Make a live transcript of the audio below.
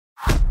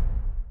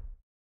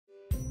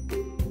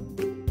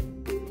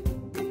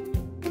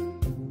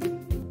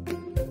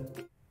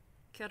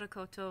Kia ora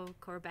koutou,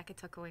 ko Rebecca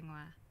tuko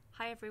ingoa.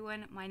 Hi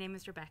everyone, my name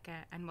is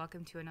Rebecca and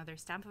welcome to another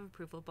Stamp of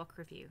Approval book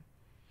review.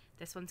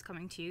 This one's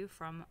coming to you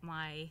from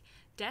my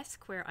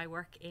desk where I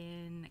work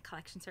in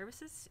collection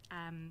services,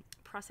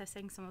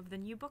 processing some of the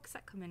new books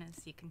that come in,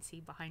 as you can see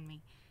behind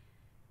me.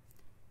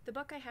 The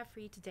book I have for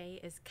you today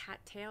is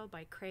Cattail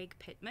by Craig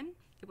Pittman.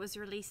 It was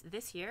released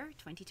this year,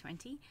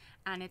 2020,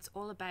 and it's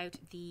all about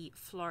the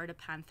Florida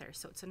panther,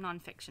 so it's a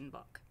non-fiction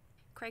book.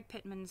 Craig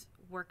Pittman's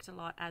worked a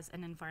lot as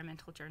an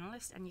environmental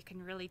journalist, and you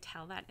can really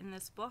tell that in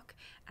this book.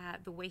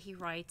 The way he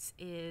writes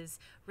is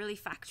really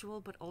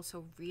factual, but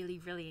also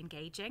really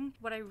engaging.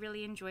 What I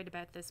really enjoyed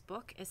about this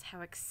book is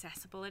how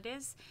accessible it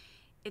is.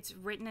 It's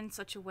written in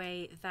such a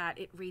way that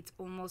it reads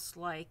almost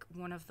like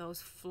one of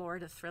those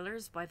Florida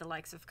thrillers by the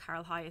likes of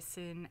Carl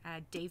Hiaasen,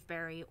 Dave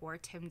Barry, or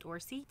Tim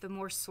Dorsey. The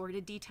more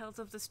sordid details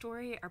of the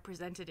story are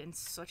presented in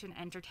such an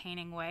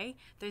entertaining way.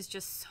 There's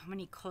just so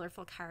many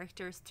colourful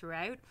characters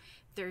throughout.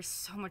 There's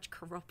so much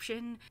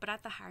corruption, but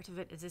at the heart of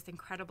it is this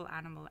incredible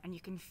animal, and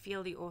you can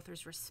feel the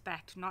author's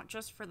respect, not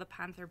just for the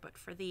panther, but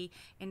for the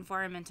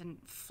environment and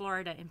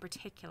Florida in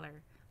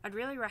particular. I'd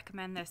really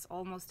recommend this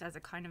almost as a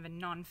kind of a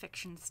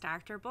non-fiction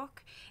starter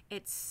book.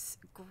 It's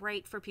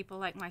great for people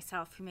like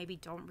myself who maybe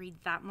don't read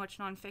that much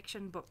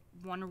non-fiction but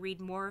want to read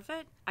more of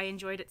it. I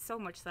enjoyed it so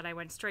much that I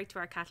went straight to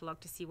our catalogue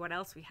to see what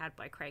else we had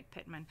by Craig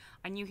Pittman.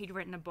 I knew he'd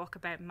written a book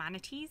about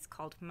manatees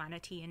called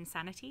Manatee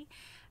Insanity,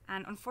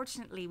 and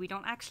unfortunately we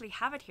don't actually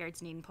have it here at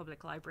Dunedin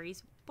Public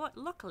Libraries, but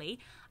luckily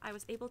I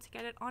was able to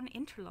get it on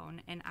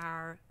Interloan in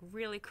our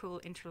really cool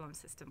Interloan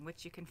system,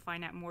 which you can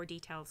find out more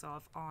details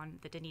of on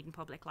the Dunedin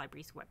Public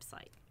Libraries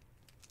website.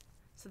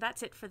 So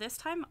that's it for this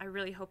time. I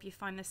really hope you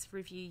find this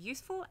review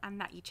useful and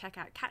that you check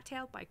out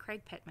Cattail by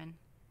Craig Pittman.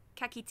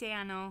 Ka kite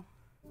anō.